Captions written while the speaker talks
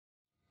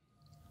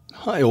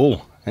Hi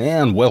all,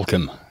 and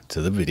welcome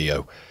to the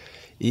video.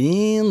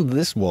 In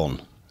this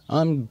one,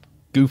 I'm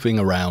goofing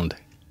around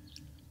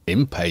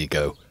in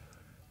Pago.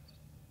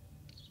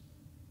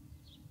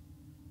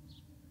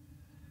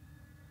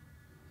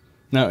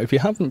 Now, if you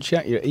haven't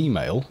checked your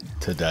email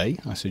today,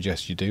 I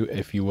suggest you do.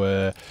 If you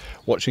were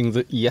watching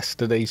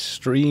yesterday's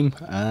stream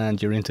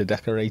and you're into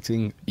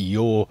decorating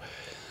your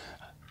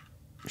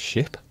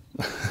ship,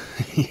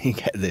 you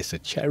get this, a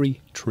cherry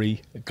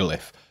tree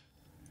glyph.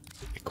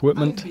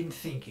 Equipment, I've been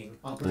thinking,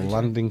 operator.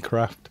 landing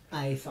craft,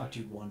 I thought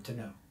you'd want to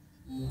know.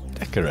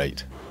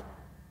 decorate.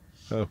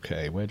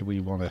 Okay, where do we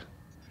want to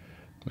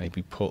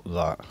maybe put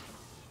that?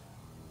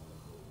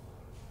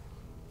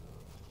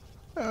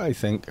 I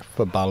think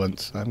for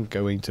balance I'm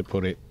going to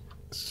put it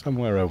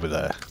somewhere over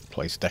there.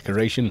 Place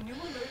decoration.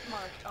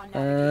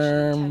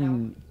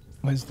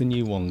 Where's the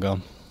new one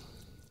gone?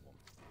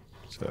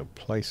 So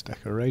place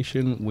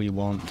decoration, we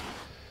want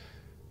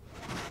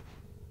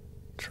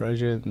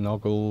treasure,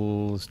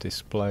 noggles,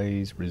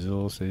 displays,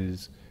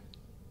 resources,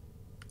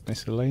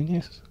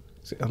 miscellaneous.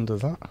 Is it under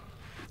that?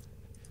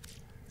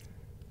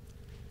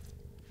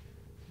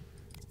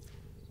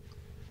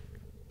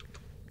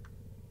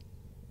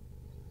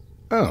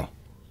 Oh,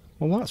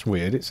 well that's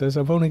weird. It says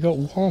I've only got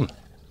one.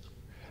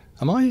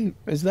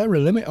 Is there a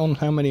limit on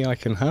how many I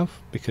can have?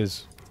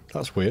 Because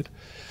that's weird.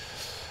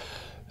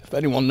 If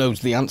anyone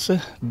knows the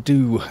answer,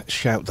 do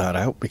shout that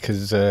out,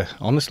 because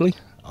honestly,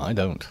 I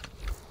don't.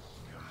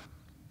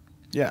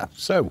 Yeah,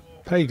 so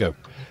Pago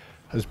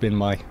has been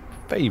my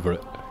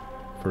favourite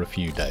for a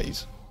few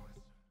days.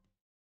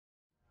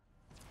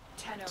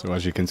 So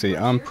as you can see,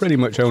 I'm pretty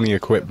much only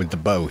equipped with the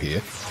bow here,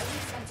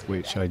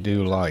 which I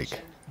do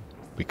like,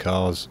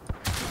 because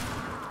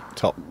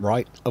top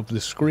right of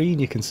the screen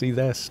you can see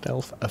their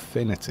stealth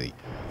affinity.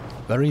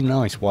 Very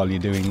nice while you're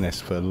doing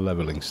this for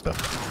leveling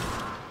stuff.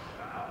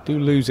 Do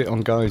lose it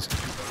on guys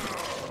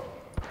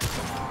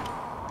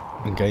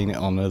and gain it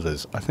on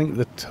others. I think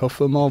the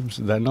tougher mobs,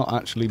 they're not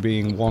actually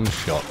being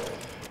one-shot.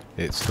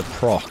 It's the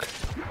proc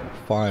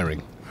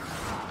firing.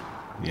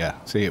 Yeah,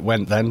 see, it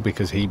went then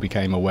because he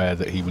became aware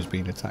that he was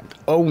being attacked.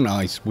 Oh,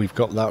 nice. We've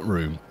got that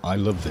room. I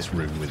love this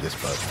room with this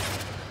bow.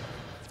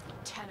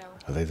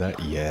 Are they there?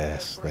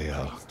 Yes, they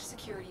are.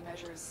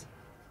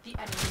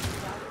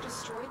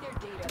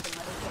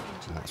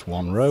 That's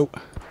one row.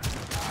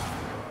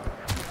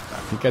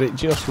 If you get it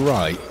just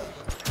right,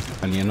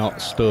 and you're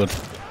not stood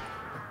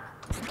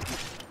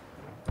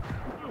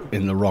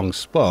in the wrong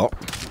spot,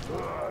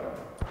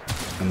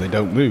 and they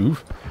don't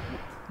move,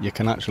 you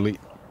can actually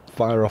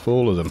fire off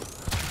all of them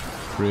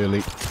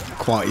really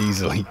quite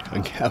easily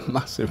and get a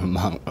massive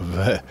amount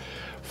of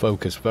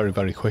focus very,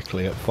 very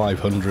quickly at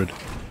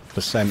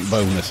 500%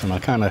 bonus. And I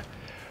kind of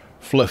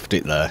fluffed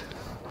it there,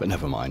 but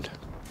never mind,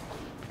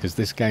 because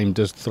this game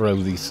does throw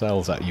these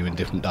cells at you in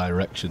different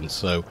directions,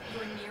 so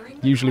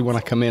usually when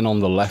I come in on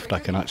the left I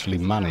can actually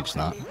manage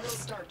that.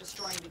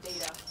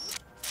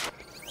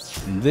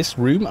 In this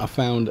room I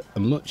found a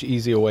much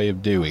easier way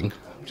of doing.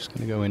 I'm just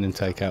going to go in and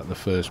take out the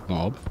first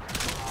mob.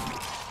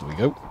 There we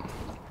go.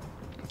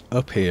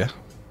 Up here,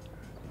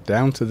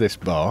 down to this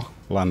bar,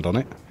 land on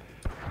it,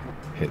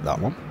 hit that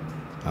one,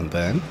 and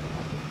then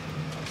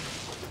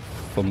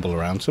fumble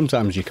around.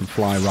 Sometimes you can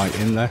fly right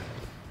in there.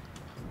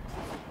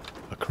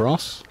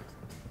 Across.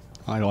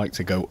 I like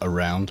to go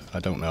around. I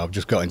don't know, I've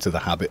just got into the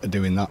habit of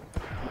doing that.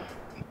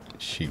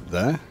 Shoot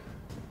there.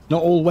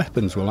 Not all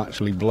weapons will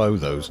actually blow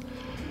those.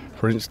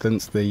 For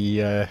instance,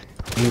 the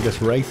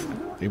Ingus Wraith,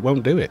 it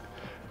won't do it,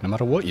 no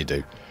matter what you do.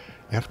 You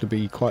have to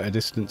be quite a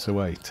distance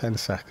away. 10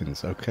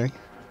 seconds, okay.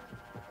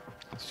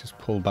 Let's just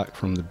pull back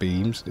from the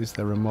beams. Is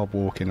there a mob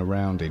walking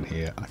around in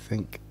here? I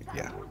think,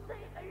 yeah.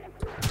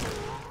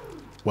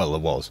 Well, there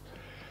was.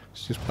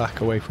 Let's just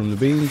back away from the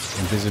beams.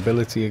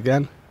 Invisibility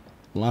again.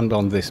 Land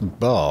on this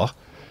bar.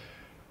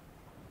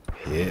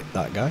 Hit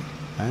that guy.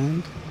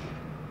 And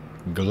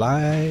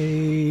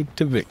glide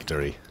to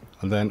victory.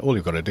 And then all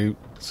you've got to do,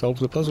 solve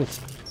the puzzle.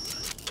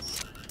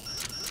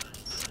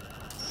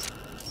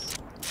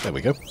 There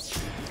we go.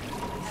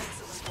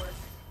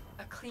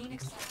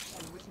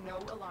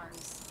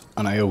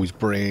 And I always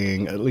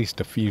bring at least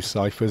a few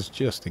ciphers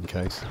just in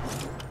case.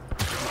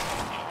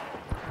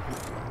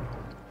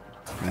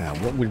 Now,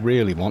 what we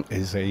really want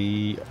is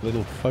a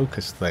little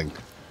focus thing.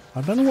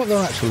 I don't know what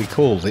they're actually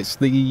called. It's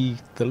the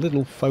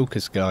little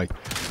focus guy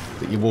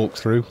that you walk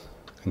through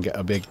and get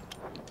a big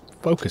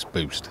focus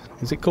boost.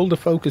 Is it called a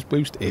focus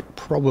boost? It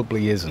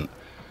probably isn't.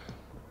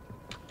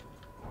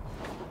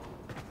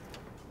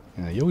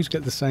 Yeah, you always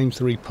get the same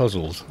 3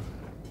 puzzles,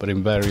 but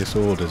in various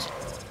orders.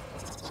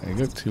 So you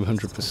go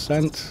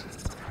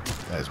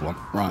 200%. There's one.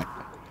 Right.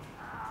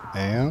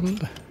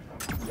 And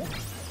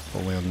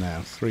all the way on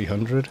now.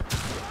 300.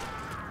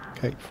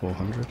 Okay,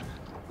 400.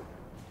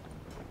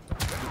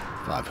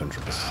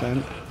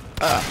 500%.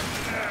 Ah!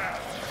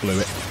 Blew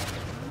it.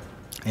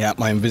 Yeah,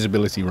 my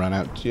invisibility ran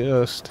out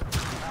just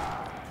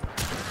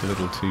a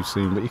little too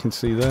soon, but you can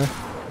see there,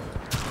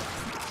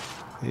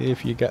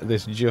 if you get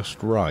this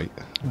just right,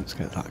 let's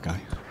get that guy.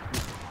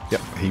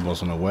 Yep, he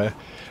wasn't aware.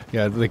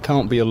 Yeah, they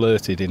can't be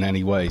alerted in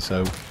any way,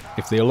 so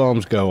if the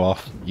alarms go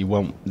off,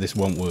 this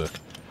won't work.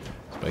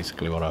 That's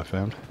basically what I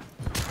found.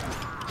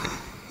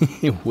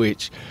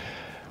 Which,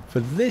 for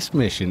this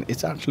mission,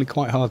 it's actually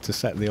quite hard to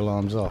set the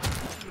alarms off.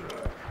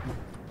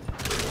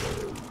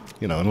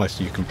 You know, unless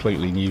you're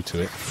completely new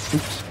to it.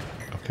 Oops.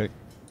 Okay.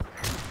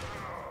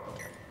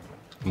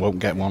 Won't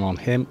get one on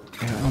him.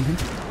 Get it on him.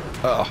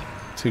 Oh,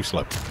 too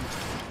slow.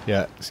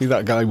 Yeah, see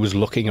that guy was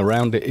looking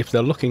around it. If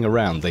they're looking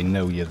around, they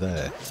know you're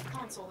there.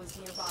 Console is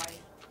nearby.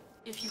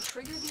 If you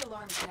trigger the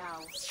alarms now,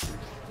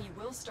 he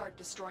will start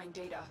destroying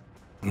data.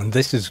 And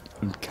this has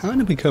kind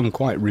of become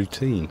quite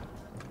routine.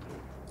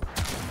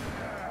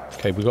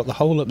 Okay, we've got the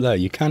hole up there.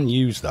 You can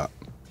use that.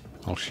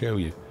 I'll show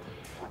you.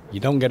 You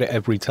don't get it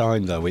every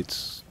time, though.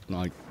 It's,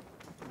 like,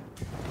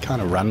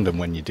 kind of random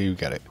when you do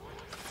get it.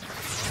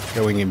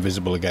 Going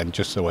invisible again,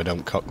 just so I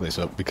don't cock this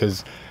up,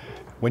 because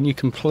when you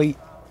complete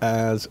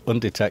as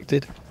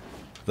undetected,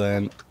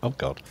 then... Oh,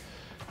 God.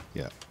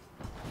 Yeah.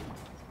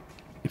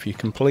 If you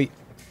complete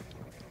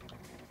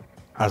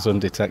as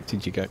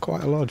undetected, you get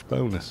quite a large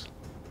bonus.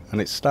 And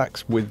it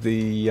stacks with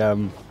the...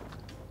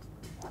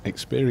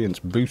 experience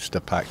booster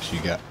packs you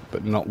get,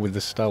 but not with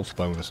the stealth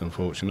bonus,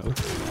 unfortunately.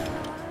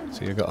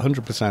 So you've got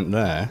 100%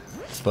 there,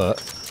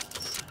 but...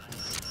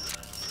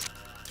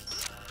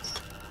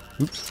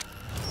 Oops.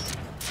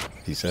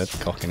 He said,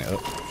 cocking it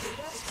up.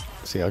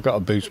 See, I got a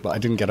boost, but I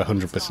didn't get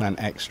 100%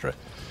 extra.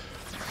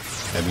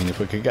 I mean, if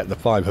we could get the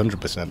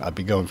 500%, I'd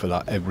be going for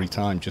that every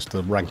time, just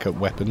to rank up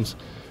weapons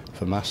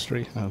for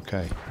mastery.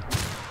 Okay.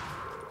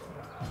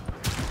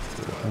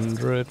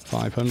 400,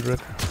 500...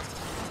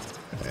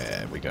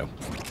 There we go.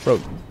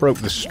 Broke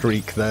the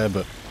streak there,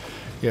 but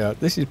yeah,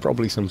 this is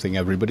probably something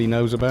everybody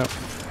knows about,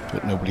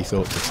 but nobody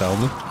thought to tell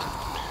them.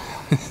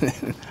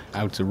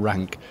 How to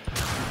rank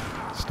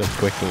stuff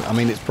quickly. I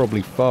mean, it's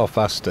probably far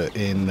faster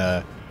in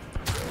a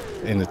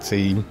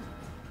team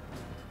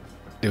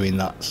doing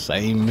that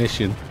same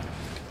mission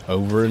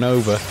over and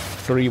over.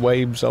 3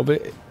 waves of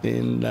it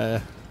in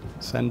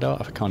Sendar.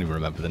 I can't even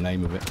remember the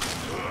name of it.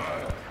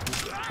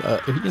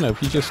 You know,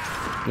 if you just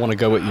want to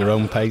go at your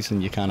own pace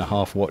and you're kind of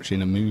half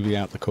watching a movie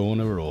out the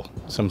corner or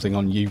something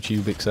on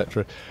YouTube,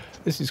 etc.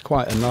 This is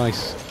quite a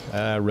nice,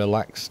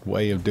 relaxed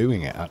way of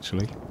doing it,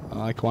 actually.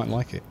 I quite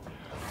like it.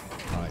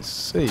 Right,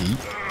 C,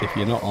 if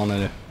you're not on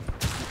an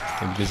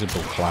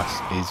invisible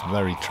class, is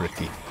very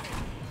tricky.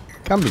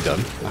 Can be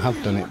done. I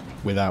have done it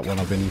without when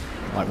I've been,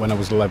 like when I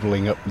was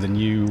levelling up the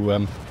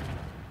new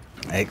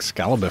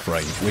Excalibur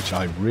frame, which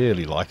I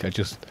really like. I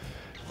just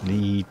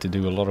need to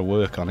do a lot of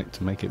work on it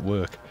to make it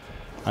work.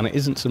 And it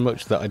isn't so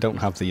much that I don't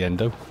have the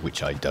endo,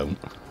 which I don't.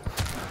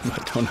 I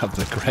don't have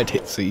the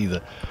credits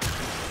either.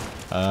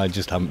 I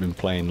just haven't been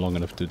playing long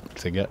enough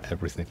to get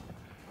everything.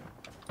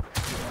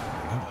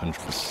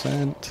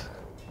 100%.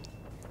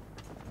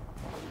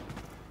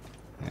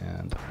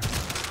 And...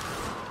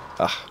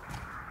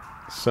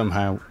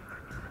 somehow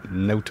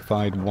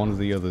notified one of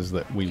the others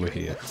that we were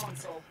here.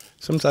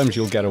 Sometimes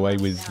you'll get away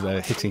with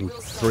hitting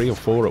 3 or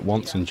 4 at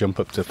once and jump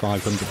up to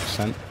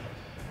 500%.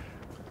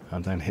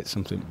 And then hit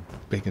something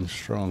big and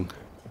strong.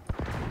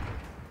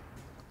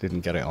 Didn't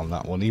get it on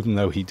that one, even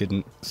though he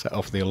didn't set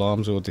off the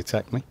alarms or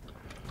detect me.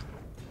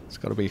 It's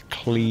got to be a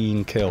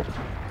clean kill.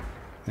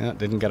 Yeah,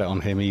 didn't get it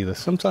on him either.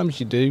 Sometimes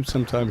you do,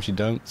 sometimes you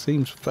don't.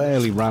 Seems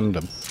fairly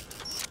random.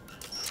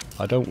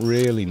 I don't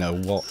really know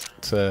what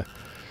the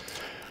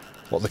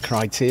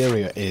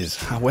criteria is.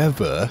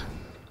 However,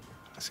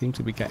 I seem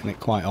to be getting it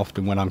quite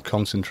often when I'm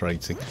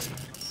concentrating.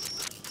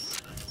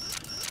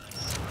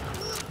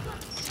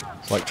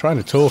 Like trying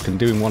to talk and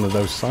doing one of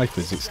those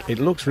ciphers, it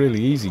looks really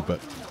easy, but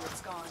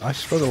I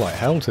struggle like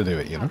hell to do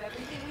it, you know.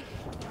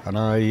 And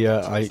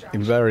I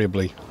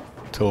invariably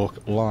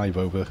talk live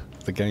over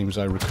the games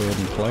I record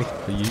and play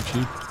for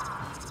YouTube,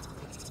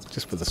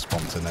 just for the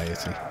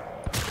spontaneity.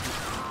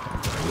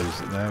 Okay, lose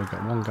it there. We've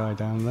got one guy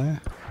down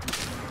there.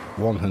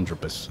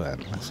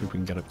 100%. Let's see if we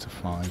can get up to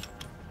 5.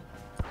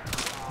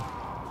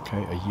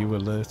 Okay, are you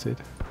alerted?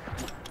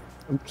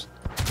 Oops.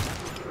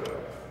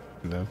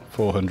 No,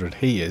 400.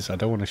 He is. I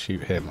don't want to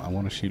shoot him. I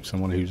want to shoot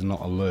someone who's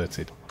not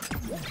alerted.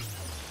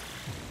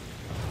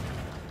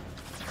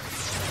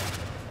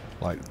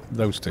 Like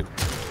those two.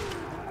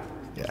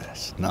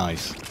 Yes,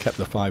 nice. Kept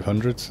the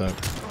 500, so...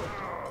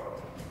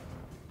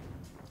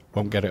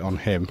 Won't get it on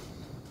him.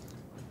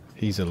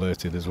 He's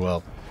alerted as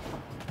well.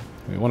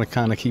 We want to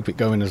kind of keep it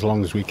going as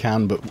long as we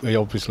can, but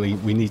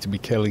we need to be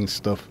killing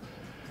stuff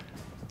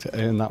to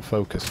earn that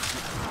focus.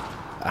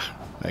 Ah,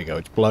 there you go.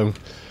 It's blown.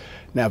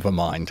 Never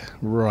mind.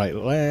 Right,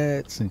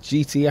 let's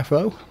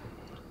GTFO.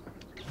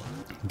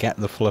 Get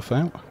the fluff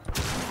out.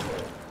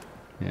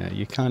 Yeah,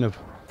 you kind of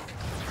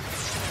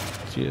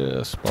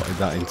just spotted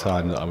that in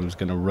time that I was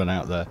going to run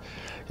out there.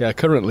 Yeah,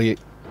 currently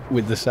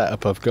with the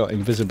setup I've got,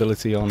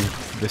 invisibility on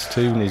this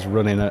tune is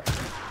running at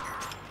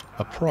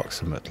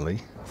approximately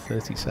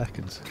 30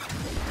 seconds.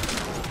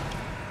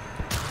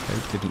 Okay,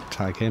 didn't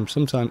tag him.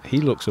 Sometimes he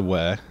looks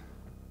aware.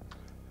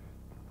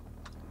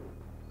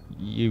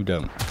 You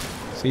don't.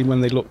 See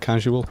when they look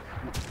casual?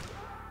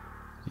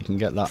 You can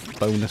get that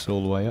bonus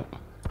all the way up.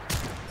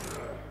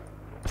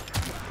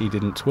 He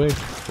didn't twig,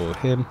 or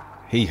him.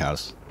 He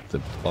has the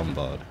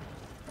bombard.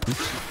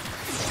 Oops.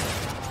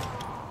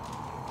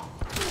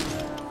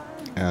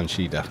 And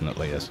she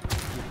definitely is.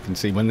 You can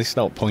see when they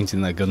start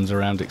pointing their guns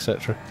around,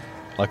 etc.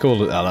 Like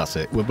all of that, that's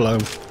it, we're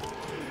blown.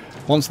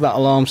 Once that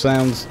alarm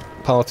sounds,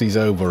 party's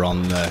over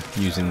on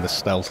using the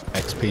stealth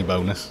XP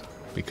bonus,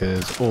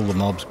 because all the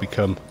mobs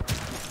become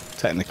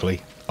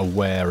technically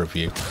aware of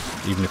you,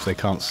 even if they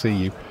can't see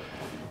you.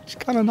 It's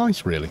kind of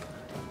nice, really.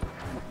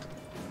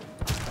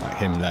 Like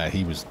him there,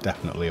 he was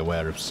definitely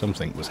aware of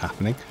something was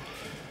happening.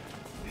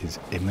 His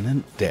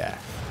imminent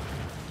death.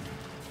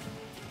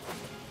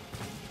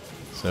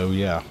 So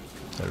yeah,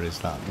 there is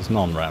that. There's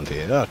none around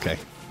here. Okay,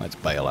 let's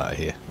bail out of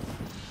here.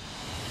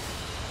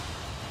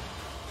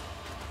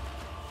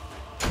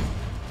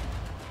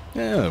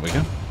 Yeah, there we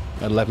go.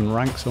 11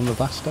 ranks on the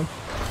Vasto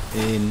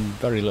in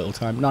very little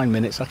time. 9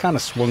 minutes. I kind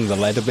of swung the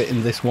lead a bit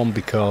in this one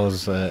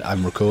because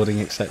I'm recording,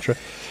 etc.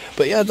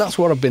 But yeah, that's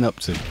what I've been up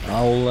to.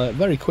 I'll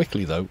very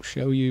quickly, though,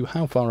 show you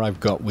how far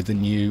I've got with the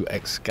new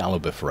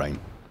Excalibur frame.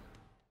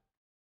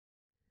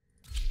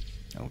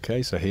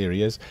 Okay, so here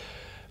he is.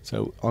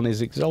 So on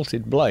his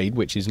Exalted Blade,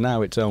 which is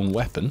now its own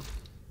weapon,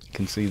 you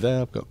can see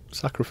there I've got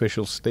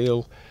Sacrificial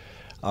Steel.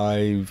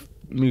 I've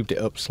moved it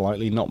up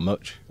slightly, not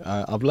much.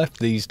 I've left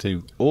these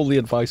two. All the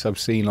advice I've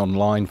seen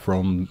online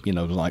from, you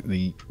know, like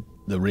the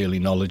really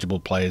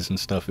knowledgeable players and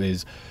stuff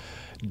is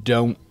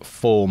don't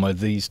former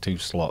these two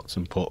slots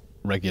and put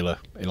regular.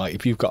 Like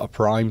if you've got a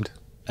primed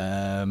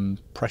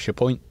pressure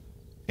point,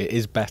 it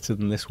is better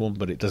than this one,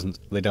 but it doesn't.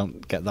 They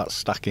don't get that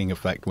stacking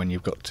effect when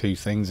you've got two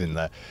things in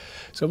there.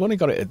 So I've only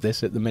got it at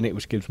this at the minute,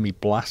 which gives me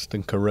blast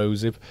and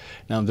corrosive.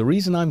 Now the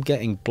reason I'm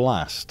getting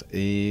blast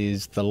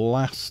is the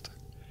last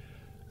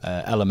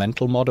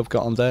elemental mod I've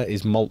got on there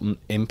is Molten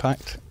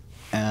Impact,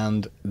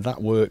 and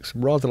that works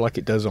rather like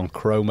it does on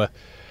Chroma.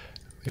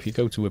 If you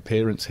go to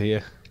appearance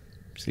here,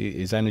 see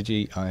his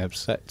energy I have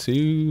set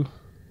to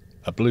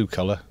a blue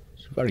colour.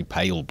 It's very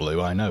pale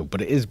blue, I know,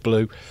 but it is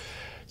blue.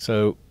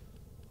 So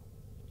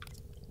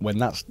when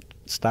that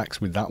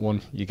stacks with that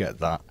one, you get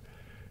that.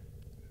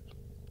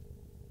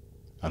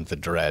 And the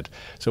dread.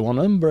 So on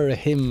Umbra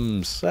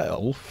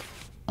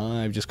himself,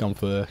 I've just gone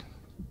for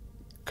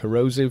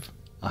corrosive.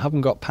 I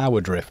haven't got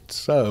power drift,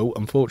 so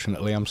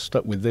unfortunately I'm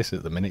stuck with this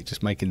at the minute,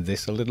 just making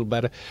this a little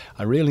better.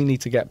 I really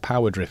need to get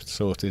power drift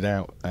sorted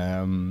out.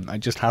 It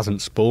just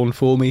hasn't spawned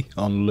for me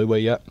on Lua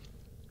yet.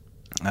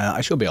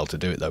 I should be able to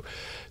do it though.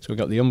 So we've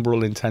got the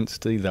umbral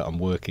intensity that I'm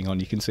working on.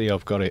 You can see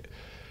I've got it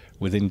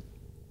within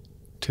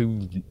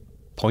 2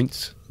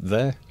 points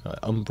there.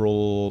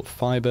 Umbral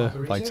fiber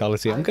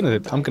vitality. I'm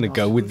gonna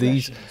go with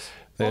these.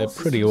 They're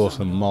pretty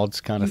awesome mods,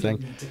 kind of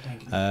thing.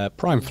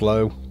 Prime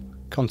flow,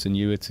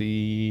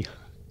 continuity,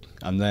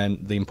 and then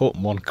the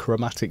important one,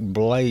 chromatic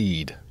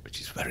blade, which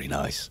is very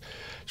nice.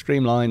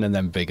 Streamline and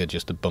then bigger,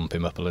 just to bump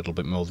him up a little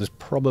bit more. There's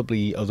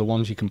probably other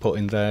ones you can put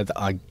in there that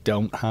I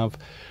don't have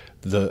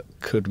that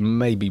could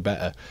maybe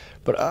better,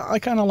 but I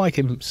kind of like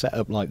him set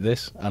up like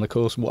this. And of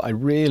course what I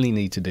really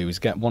need to do is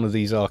get one of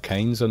these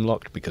arcanes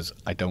unlocked, because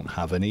I don't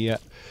have any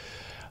yet.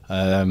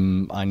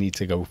 I need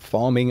to go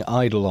farming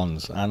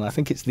eidolons, and I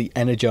think it's the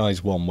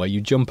energize one where you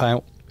jump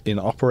out in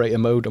operator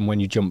mode, and when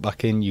you jump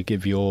back in you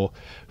give your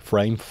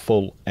frame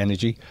full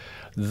energy.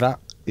 That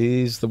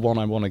is the one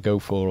I want to go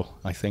for,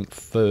 I think,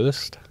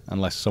 first,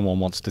 unless someone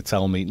wants to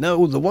tell me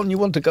no, the one you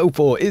want to go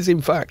for is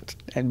in fact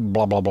and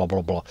blah blah blah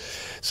blah blah.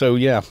 So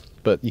yeah,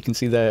 but you can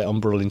see there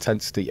umbral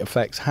intensity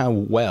affects how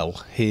well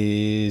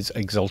his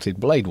Exalted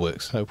Blade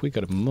works. So if we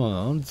go to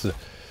mods,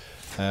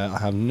 I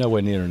have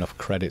nowhere near enough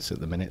credits at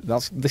the minute.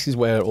 This is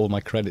where all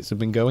my credits have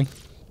been going.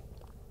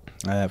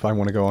 If I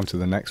want to go on to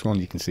the next one,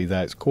 you can see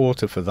there it's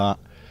quarter for that.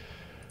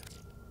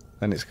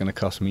 Then it's going to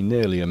cost me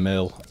nearly $1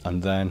 mil,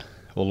 and then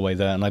all the way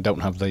there. And I don't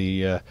have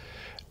the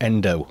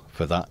endo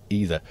for that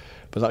either.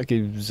 But that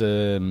gives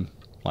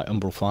like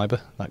umbral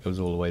fiber. That goes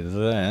all the way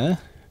there.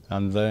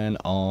 And then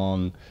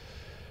on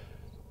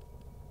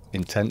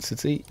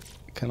intensity,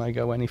 can I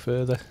go any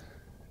further?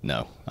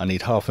 No, I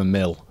need $0.5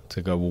 mil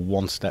to go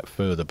one step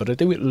further. But I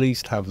do at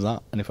least have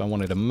that. And if I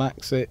wanted to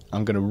max it,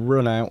 I'm going to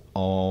run out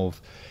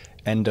of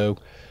endo.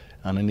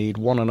 And I need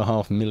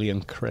 1.5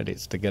 million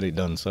credits to get it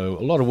done. So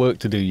a lot of work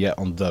to do yet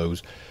on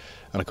those.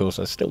 And of course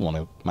I still want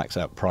to max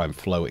out prime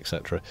flow,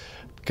 etc.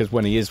 Because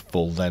when he is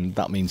full, then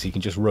that means he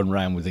can just run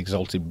around with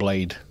Exalted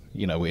Blade,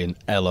 you know, in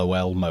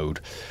LOL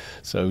mode.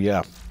 So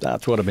yeah,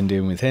 that's what I've been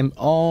doing with him.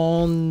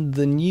 On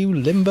the new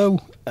Limbo,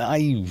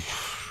 I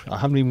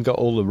haven't even got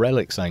all the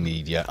relics I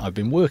need yet. I've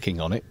been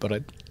working on it, but I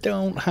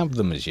don't have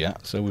them as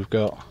yet. So we've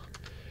got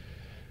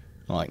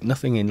like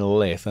nothing in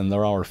Lith, and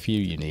there are a few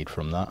you need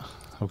from that.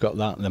 I've got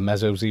that, the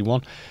Mezzo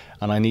Z1,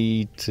 and I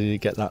need to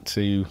get that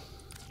to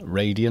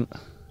Radiant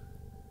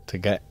to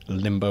get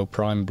Limbo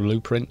Prime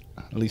Blueprint,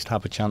 at least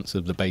have a chance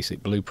of the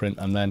basic blueprint.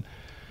 And then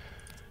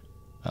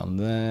on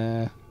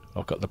there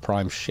I've got the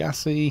Prime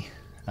Chassis,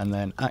 and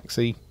then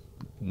Axie,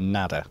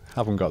 nada,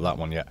 haven't got that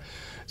one yet.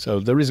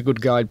 So there is a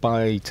good guide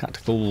by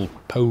Tactical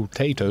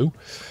Potato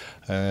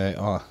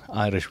our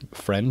Irish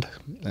friend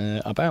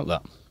about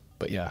that.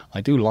 But yeah,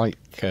 I do like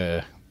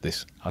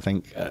this. I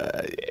think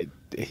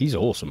he's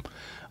awesome.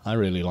 I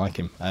really like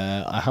him.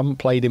 I haven't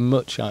played him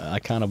much. I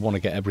kind of want to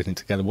get everything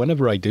together.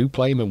 Whenever I do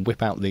play him and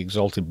whip out the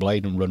Exalted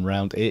Blade and run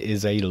around, it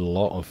is a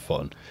lot of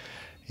fun.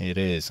 It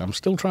is. I'm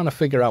still trying to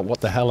figure out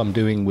what the hell I'm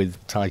doing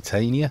with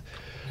Titania,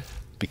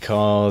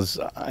 because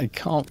I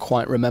can't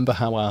quite remember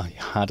how I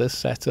had her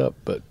set up,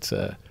 but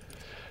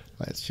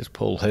let's just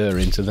pull her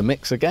into the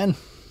mix again.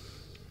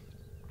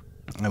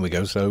 There we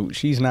go. So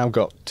she's now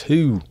got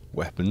 2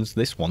 weapons.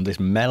 This one, this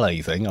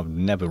melee thing, I've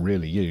never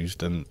really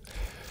used and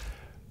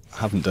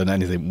haven't done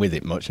anything with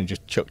it much, and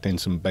just chucked in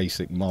some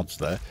basic mods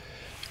there.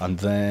 And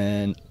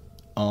then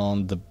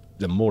on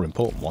the more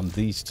important one,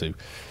 these 2,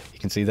 you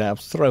can see that I've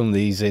thrown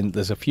these in.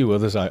 There's a few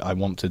others I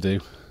want to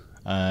do.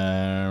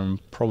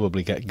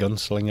 Probably get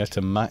Gunslinger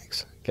to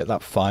max, get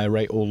that fire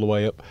rate all the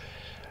way up.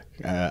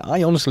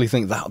 I honestly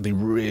think that would be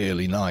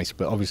really nice,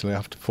 but obviously I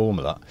have to form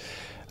that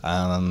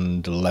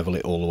and level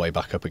it all the way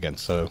back up again.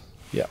 So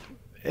yeah,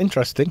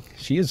 interesting.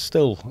 She is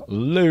still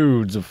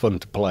loads of fun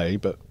to play,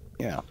 but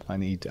yeah, I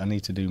need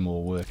to do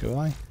more work. Have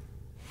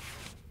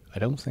I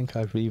don't think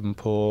I've even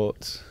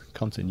put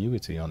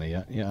continuity on her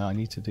yet. Yeah, I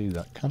need to do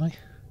that. Can I?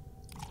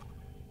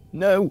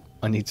 No,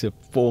 I need to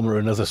form her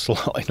another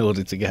slot in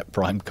order to get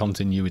prime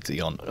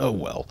continuity on. Oh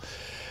well.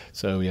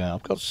 So yeah,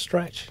 I've got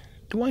stretch.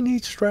 Do I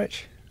need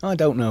stretch? I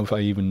don't know if I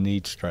even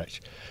need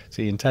stretch.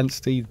 See,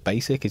 intensity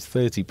basic is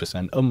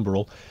 30%,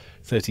 umbral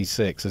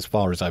 36 as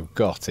far as I've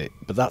got it,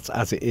 but that's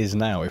as it is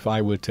now. If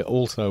I were to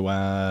also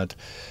add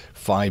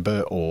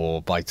fiber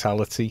or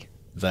vitality,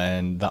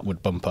 then that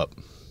would bump up,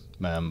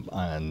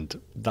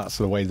 and that's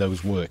the way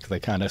those work. They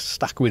kind of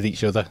stack with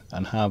each other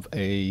and have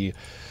a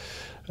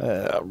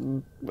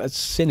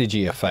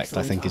synergy effect,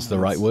 I think is the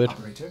right word.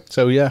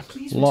 So yeah,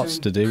 lots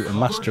to do. A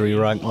mastery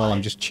rank while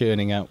I'm just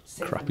churning out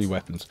crappy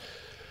weapons.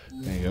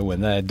 There you go.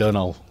 When they're done,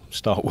 I'll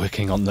start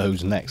working on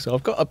those next. So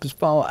I've got up as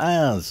far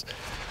as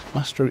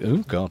mastery. Oh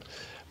god,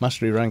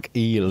 mastery rank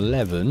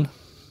 11,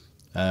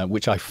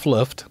 which I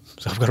fluffed.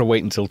 So I've got to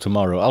wait until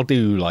tomorrow. I'll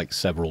do like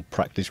several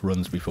practice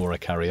runs before I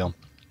carry on.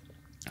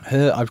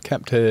 I've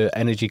kept her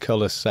energy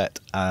colour set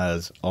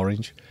as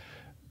orange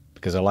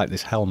because I like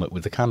this helmet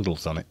with the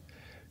candles on it.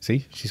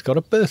 See, she's got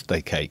a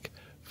birthday cake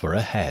for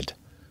her head.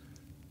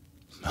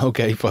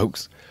 Okay,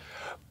 folks.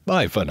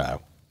 Bye for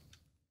now.